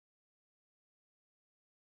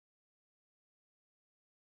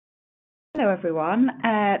Hello everyone,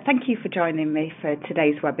 thank you for joining me for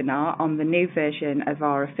today's webinar on the new version of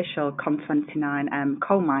our official CON29M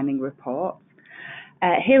coal mining report.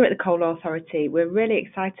 Here at the Coal Authority, we're really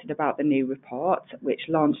excited about the new report, which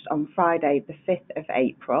launched on Friday the 5th of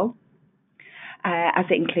April, as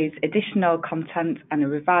it includes additional content and a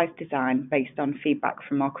revised design based on feedback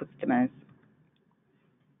from our customers.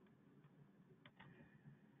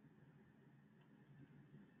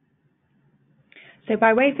 So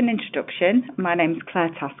by way of an introduction, my name is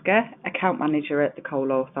Claire Tasker, Account Manager at the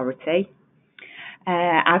Coal Authority.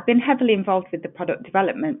 I've been heavily involved with the product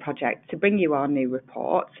development project to bring you our new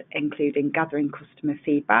report, including gathering customer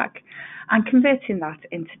feedback and converting that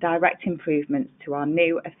into direct improvements to our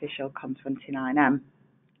new official CON29M.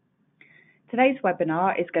 Today's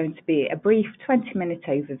webinar is going to be a brief 20-minute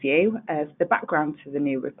overview of the background to the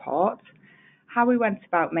new report, how we went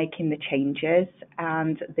about making the changes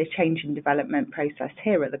and the change in development process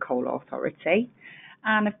here at the Coal Authority,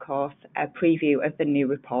 and of course a preview of the new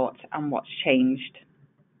report and what's changed.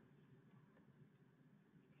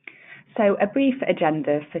 So a brief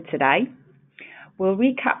agenda for today. We'll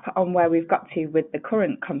recap on where we've got to with the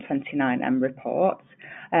current CON29M report,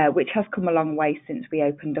 which has come a long way since we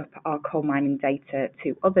opened up our coal mining data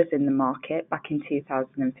to others in the market back in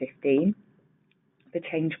 2015. The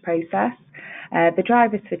change process, the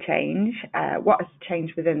drivers for change, what has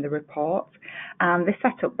changed within the report, and the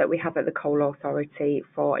setup that we have at the Coal Authority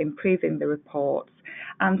for improving the reports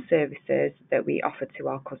and services that we offer to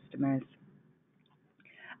our customers.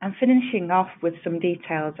 And finishing off with some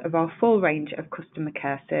details of our full range of customer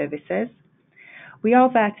care services. We are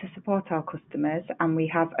there to support our customers, and we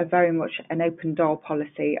have a very much an open door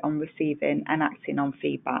policy on receiving and acting on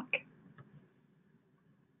feedback.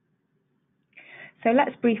 So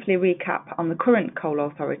let's briefly recap on the current Coal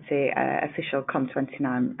Authority official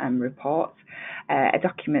CON29M report, a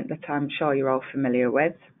document that I'm sure you're all familiar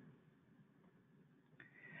with.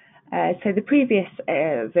 So the previous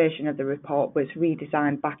version of the report was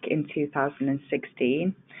redesigned back in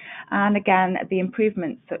 2016, and again the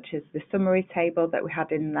improvements such as the summary table that we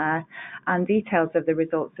had in there and details of the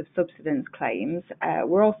results of subsidence claims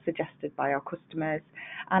were all suggested by our customers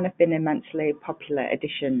and have been immensely popular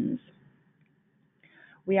additions.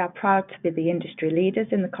 We are proud to be the industry leaders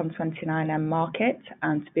in the CON29M market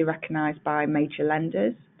and to be recognised by major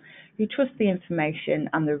lenders who trust the information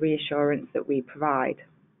and the reassurance that we provide.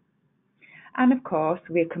 And of course,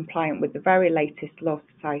 we are compliant with the very latest Law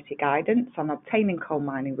Society guidance on obtaining coal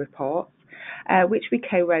mining reports, which we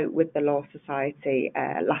co-wrote with the Law Society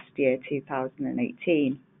last year,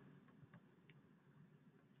 2018.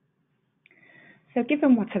 So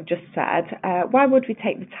given what I've just said, why would we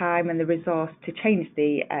take the time and the resource to change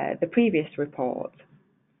the previous report?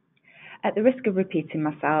 At the risk of repeating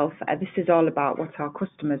myself, this is all about what our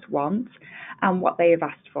customers want and what they have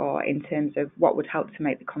asked for in terms of what would help to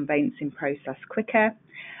make the conveyancing process quicker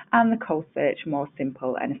and the coal search more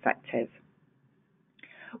simple and effective.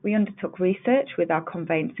 We undertook research with our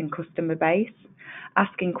conveyancing customer base,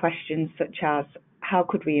 asking questions such as, how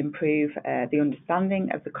could we improve the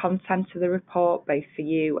understanding of the content of the report, both for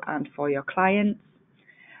you and for your clients?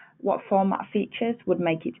 What format features would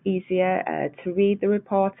make it easier to read the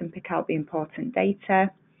report and pick out the important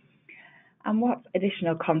data? And what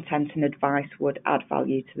additional content and advice would add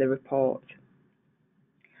value to the report?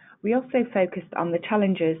 We also focused on the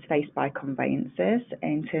challenges faced by conveyancers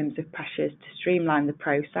in terms of pressures to streamline the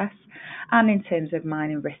process and in terms of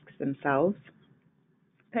mining risks themselves.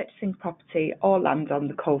 Purchasing property or land on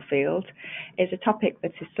the coalfield is a topic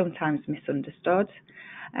that is sometimes misunderstood.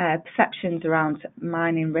 Perceptions around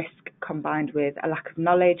mining risk combined with a lack of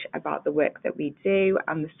knowledge about the work that we do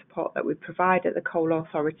and the support that we provide at the Coal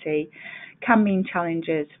Authority can mean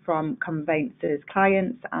challenges from conveyancers,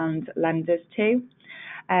 clients and lenders too.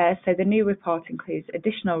 So the new report includes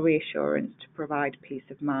additional reassurance to provide peace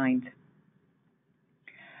of mind.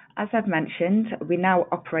 As I've mentioned, we now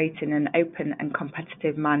operate in an open and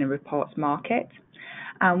competitive mining reports market,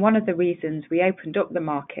 and one of the reasons we opened up the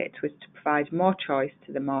market was to provide more choice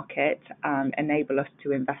to the market and enable us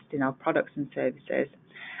to invest in our products and services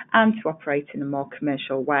and to operate in a more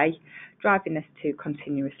commercial way, driving us to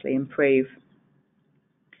continuously improve.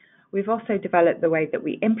 We've also developed the way that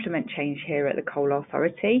we implement change here at the Coal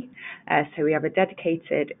Authority, so we have a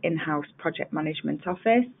dedicated in-house project management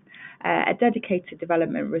office, a dedicated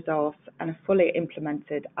development resource and a fully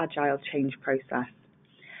implemented agile change process.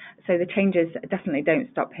 So the changes definitely don't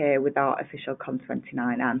stop here with our official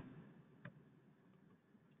CON29M.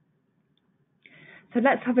 So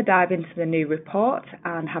let's have a dive into the new report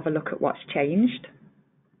and have a look at what's changed.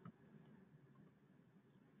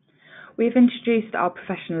 We've introduced our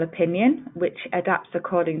professional opinion, which adapts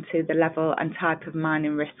according to the level and type of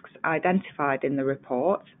mining risks identified in the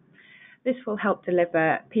report. This will help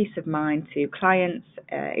deliver peace of mind to clients,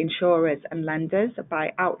 insurers and lenders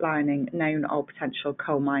by outlining known or potential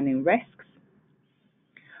coal mining risks.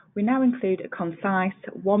 We now include a concise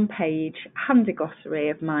one-page handy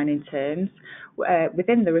glossary of mining terms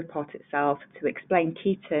within the report itself to explain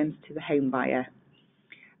key terms to the home buyer.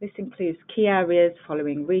 This includes key areas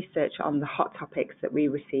following research on the hot topics that we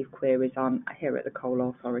receive queries on here at the Coal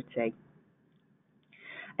Authority.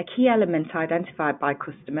 A key element identified by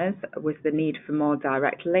customers was the need for more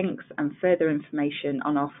direct links and further information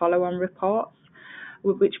on our follow-on reports,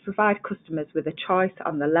 which provide customers with a choice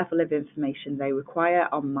on the level of information they require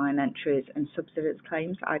on mine entries and subsidence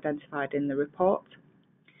claims identified in the report.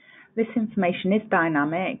 This information is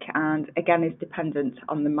dynamic and again is dependent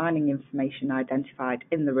on the mining information identified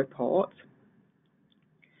in the report.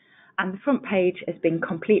 And the front page has been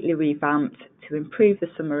completely revamped to improve the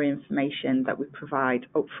summary information that we provide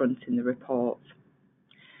up front in the report.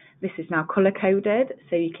 This is now colour-coded,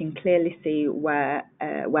 so you can clearly see where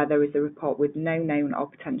there is a report with no known or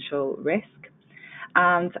potential risk,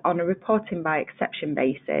 and on a reporting by exception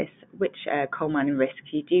basis, which coal mining risks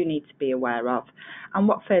you do need to be aware of, and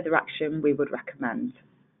what further action we would recommend.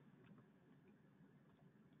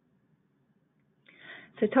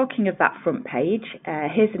 So talking of that front page,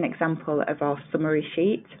 here's an example of our summary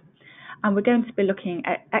sheet. And we're going to be looking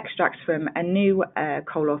at extracts from a new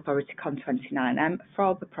Coal Authority CON29M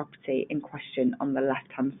for the property in question on the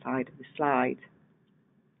left-hand side of the slide.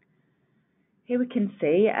 Here we can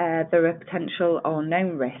see there are potential or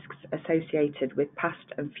known risks associated with past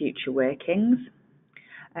and future workings,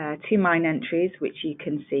 2 mine entries which you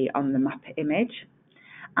can see on the map image,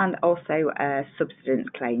 and also subsidence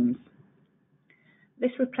claims.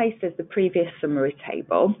 This replaces the previous summary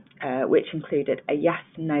table, which included a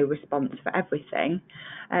yes-no response for everything,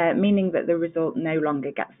 meaning that the result no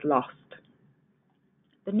longer gets lost.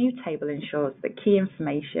 The new table ensures that key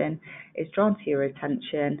information is drawn to your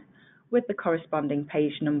attention with the corresponding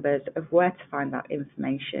page numbers of where to find that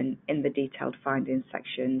information in the detailed findings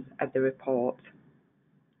sections of the report.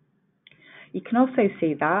 You can also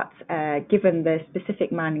see that, given the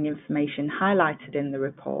specific mining information highlighted in the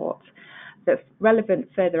report, that relevant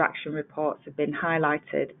further action reports have been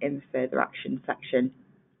highlighted in the further action section.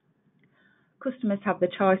 Customers have the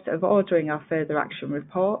choice of ordering our further action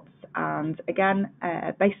reports, and again,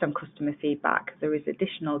 based on customer feedback, there is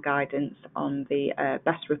additional guidance on the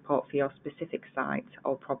best report for your specific site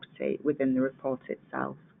or property within the report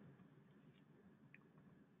itself.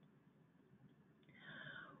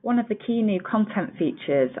 One of the key new content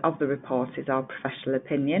features of the report is our professional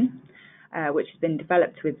opinion, which has been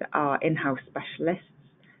developed with our in-house specialists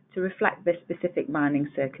to reflect the specific mining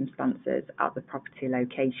circumstances at the property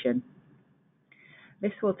location.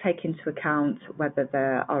 This will take into account whether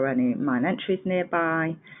there are any mine entries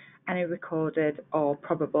nearby, any recorded or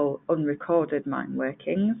probable unrecorded mine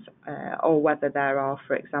workings, or whether there are,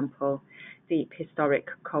 for example, deep historic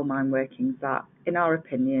coal mine workings that, in our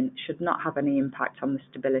opinion, should not have any impact on the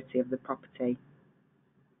stability of the property.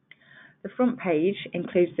 The front page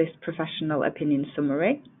includes this professional opinion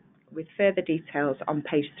summary with further details on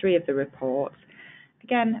page 3 of the report,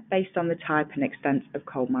 again based on the type and extent of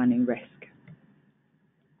coal mining risk.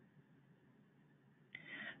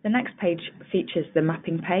 The next page features the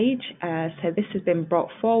mapping page, so this has been brought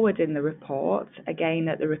forward in the report, again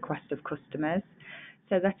at the request of customers,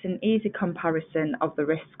 so that an easy comparison of the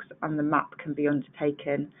risks on the map can be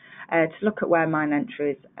undertaken to look at where mine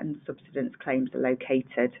entries and subsidence claims are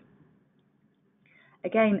located.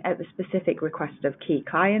 Again, at the specific request of key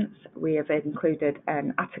clients, we have included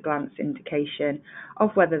an at-a-glance indication of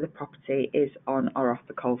whether the property is on or off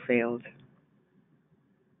the coalfield.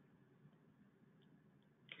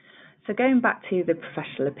 So going back to the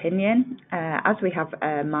professional opinion, as we have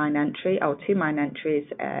a mine entry or 2 mine entries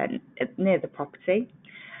near the property,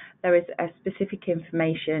 there is a specific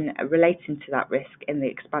information relating to that risk in the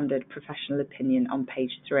expanded professional opinion on page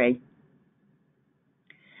 3.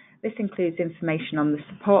 This includes information on the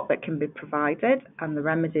support that can be provided and the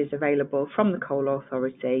remedies available from the Coal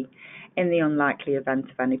Authority in the unlikely event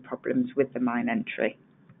of any problems with the mine entry.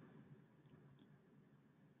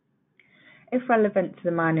 If relevant to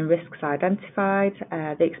the mining risks identified,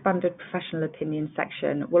 the expanded professional opinion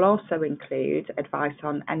section will also include advice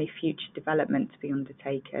on any future development to be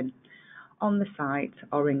undertaken on the site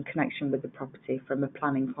or in connection with the property from a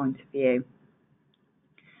planning point of view.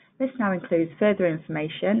 This now includes further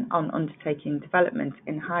information on undertaking development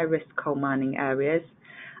in high-risk coal mining areas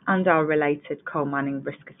and our related coal mining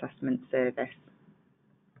risk assessment service.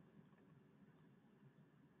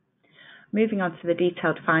 Moving on to the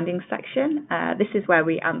detailed findings section, this is where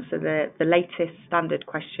we answer the latest standard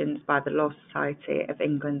questions by the Law Society of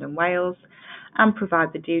England and Wales and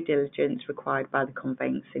provide the due diligence required by the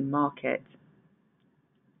conveyancing market.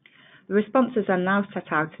 The responses are now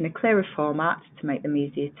set out in a clearer format to make them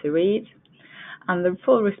easier to read, and the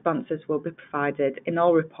full responses will be provided in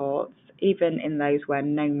all reports, even in those where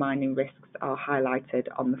no mining risks are highlighted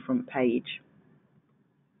on the front page.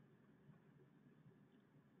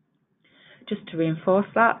 Just to reinforce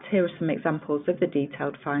that, here are some examples of the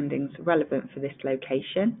detailed findings relevant for this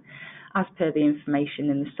location, as per the information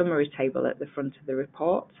in the summary table at the front of the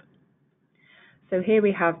report. So here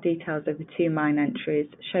we have details of the 2 mine entries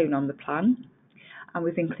shown on the plan, and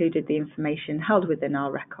we've included the information held within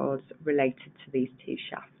our records related to these 2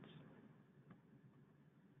 shafts.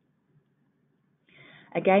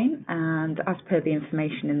 Again, and as per the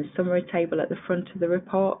information in the summary table at the front of the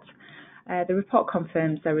report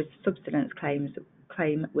confirms there is a subsidence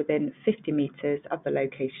claim within 50 metres of the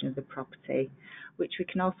location of the property, which we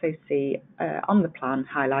can also see on the plan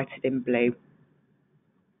highlighted in blue.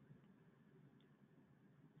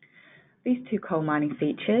 These 2 coal mining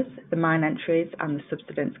features, the mine entries and the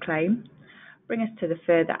subsidence claim, bring us to the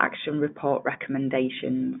further action report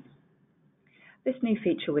recommendations. This new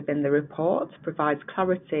feature within the report provides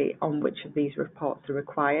clarity on which of these reports are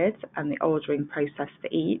required and the ordering process for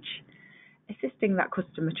each, assisting that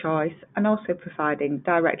customer choice and also providing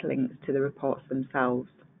direct links to the reports themselves.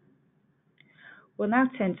 We'll now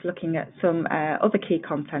turn to looking at some other key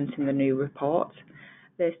content in the new report,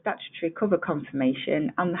 the statutory cover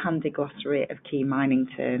confirmation and the handy glossary of key mining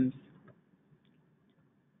terms.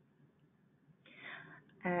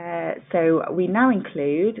 So we now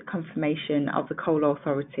include confirmation of the Coal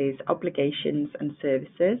Authority's obligations and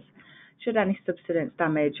services should any subsidence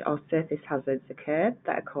damage or surface hazards occur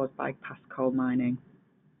that are caused by past coal mining.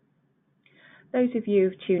 Those of you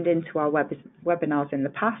who've tuned into our webinars in the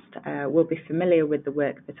past will be familiar with the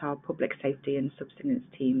work that our public safety and subsidence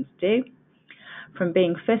teams do, from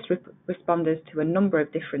being first responders to a number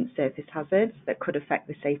of different surface hazards that could affect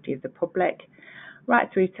the safety of the public, right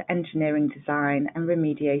through to engineering design and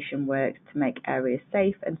remediation work to make areas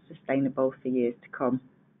safe and sustainable for years to come.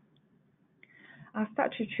 Our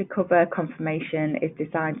statutory cover confirmation is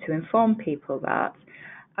designed to inform people that,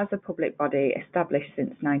 as a public body established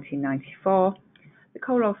since 1994, the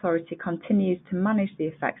Coal Authority continues to manage the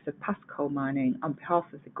effects of past coal mining on behalf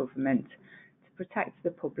of the government to protect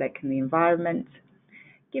the public and the environment,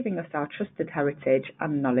 giving us our trusted heritage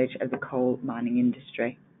and knowledge of the coal mining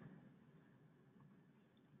industry.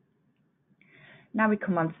 Now we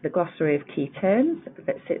come on to the glossary of key terms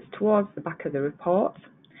that sits towards the back of the report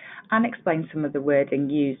and explain some of the wording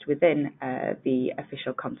used within the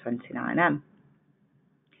official CON29M.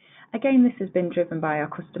 Again, this has been driven by our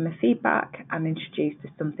customer feedback and introduced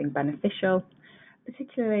as something beneficial,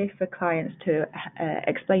 particularly for clients to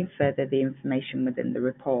explain further the information within the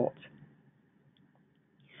report.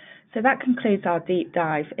 So that concludes our deep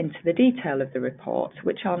dive into the detail of the report,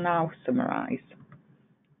 which I'll now summarise.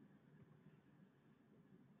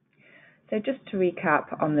 So just to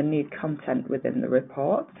recap on the new content within the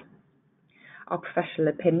report, our professional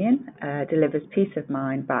opinion delivers peace of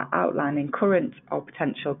mind by outlining current or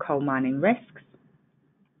potential coal mining risks.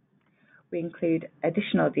 We include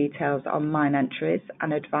additional details on mine entries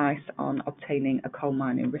and advice on obtaining a coal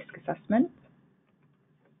mining risk assessment.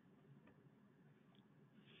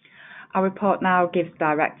 Our report now gives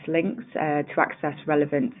direct links to access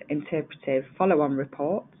relevant interpretive follow-on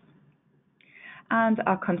reports. And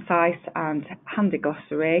our concise and handy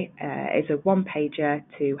glossary is a one-pager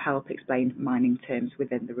to help explain mining terms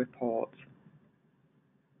within the report.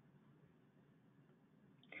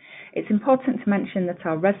 It's important to mention that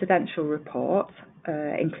our residential report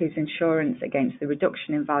includes insurance against the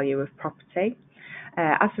reduction in value of property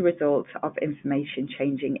as a result of information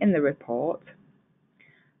changing in the report.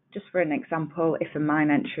 Just for an example, if a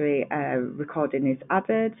mine entry recording is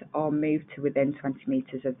added or moved to within 20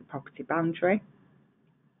 metres of the property boundary.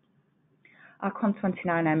 Our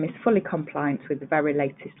CON29M is fully compliant with the very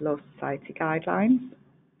latest Law Society guidelines.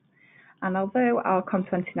 And although our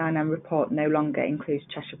CON29M report no longer includes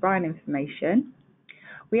Cheshire Brine information,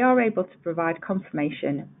 we are able to provide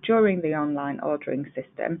confirmation during the online ordering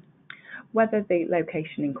system whether the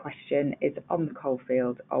location in question is on the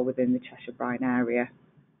coalfield or within the Cheshire Brine area.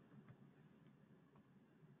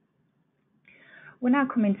 We're now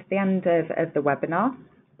coming to the end of the webinar,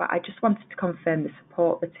 but I just wanted to confirm the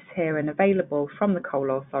support that is here and available from the Coal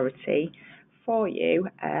Authority for you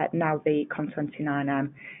now the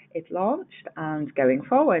CON29M is launched and going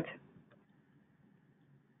forward.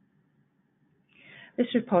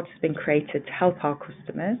 This report has been created to help our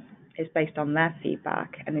customers, is based on their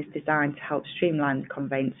feedback and is designed to help streamline the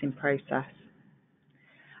conveyancing process.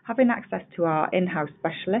 Having access to our in-house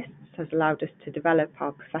specialists has allowed us to develop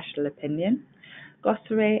our professional opinion,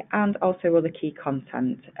 glossary and also other key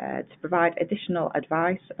content to provide additional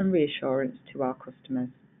advice and reassurance to our customers.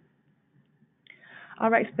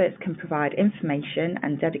 Our experts can provide information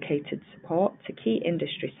and dedicated support to key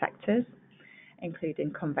industry sectors,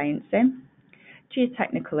 including conveyancing,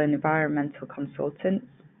 geotechnical and environmental consultants,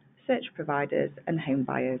 search providers and home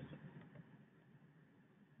buyers.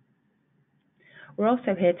 We're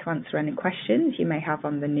also here to answer any questions you may have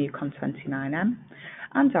on the new CON29M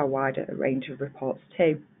and our wider range of reports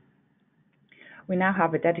too. We now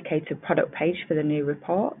have a dedicated product page for the new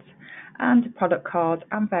report, and product cards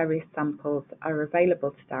and various samples are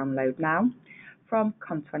available to download now from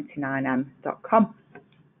con29m.com.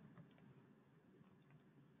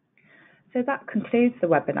 So that concludes the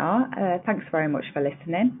webinar. Thanks very much for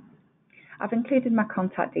listening. I've included my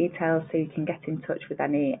contact details so you can get in touch with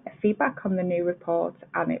any feedback on the new report,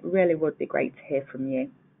 and it really would be great to hear from you.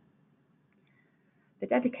 The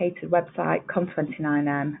dedicated website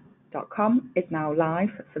con29m.com is now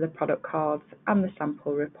live for the product cards and the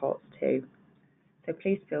sample reports too, so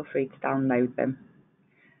please feel free to download them.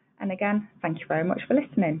 And again, thank you very much for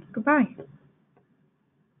listening. Goodbye.